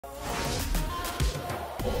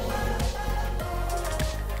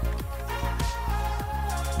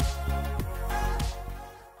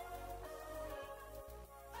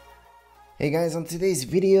Hey guys, on today's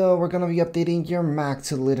video, we're going to be updating your Mac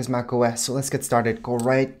to the latest macOS. So let's get started. Go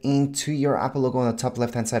right into your Apple logo on the top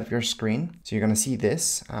left hand side of your screen. So you're going to see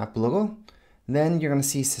this Apple logo. Then you're going to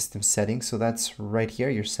see system settings. So that's right here,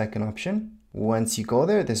 your second option. Once you go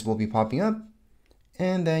there, this will be popping up.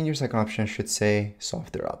 And then your second option should say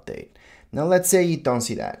software update. Now let's say you don't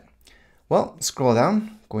see that. Well, scroll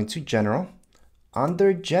down, go into general.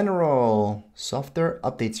 Under general, software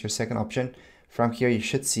updates, your second option. From here, you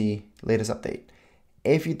should see latest update.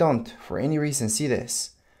 If you don't, for any reason, see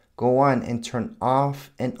this, go on and turn off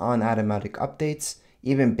and on automatic updates.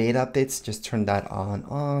 Even beta updates, just turn that on,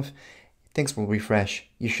 off. Things will refresh.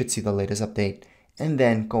 You should see the latest update and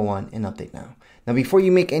then go on and update now. Now, before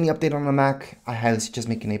you make any update on the Mac, I highly suggest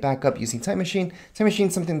making a backup using Time Machine. Time Machine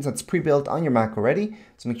is something that's pre-built on your Mac already,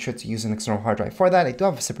 so make sure to use an external hard drive for that. I do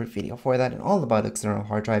have a separate video for that and all about external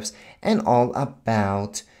hard drives and all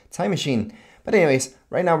about Time Machine. But anyways,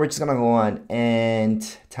 right now we're just gonna go on and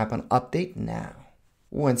tap on update now.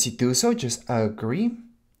 Once you do so, just agree,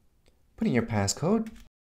 put in your passcode.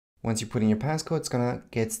 Once you put in your passcode, it's gonna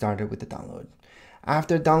get started with the download.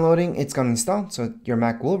 After downloading, it's gonna install, so your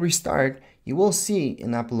Mac will restart. You will see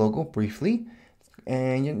an Apple logo briefly,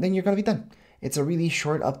 and then you're gonna be done. It's a really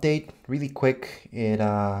short update, really quick. It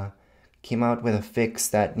came out with a fix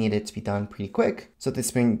that needed to be done pretty quick. So at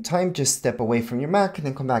this point in time, just step away from your Mac and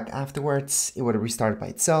then come back afterwards. It would have restarted by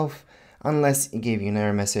itself, unless it gave you an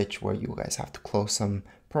error message where you guys have to close some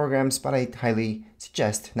programs. But I highly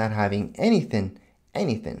suggest not having anything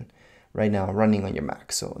right now running on your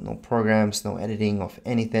Mac. So no programs, no editing of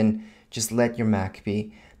anything. Just let your Mac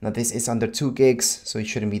be. Now this is under 2 gigs, so it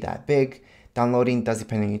shouldn't be that big. Downloading does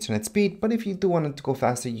depend on your internet speed, but if you do want it to go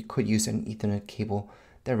faster, you could use an Ethernet cable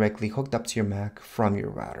directly hooked up to your Mac from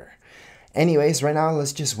your router. Anyways, right now,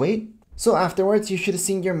 let's just wait. So afterwards, you should have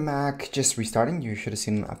seen your Mac just restarting. You should have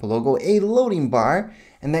seen an Apple logo, a loading bar,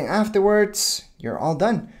 and then afterwards, you're all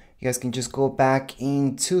done. You guys can just go back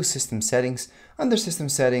into system settings. Under system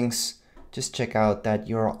settings, just check out that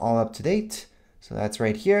you're all up to date. So that's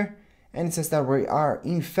right here. And it says that we are,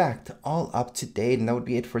 in fact, all up to date. And that would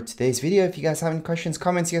be it for today's video. If you guys have any questions,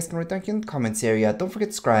 comments, you guys can write down in the comments area. Don't forget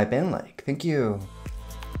to subscribe and like. Thank you.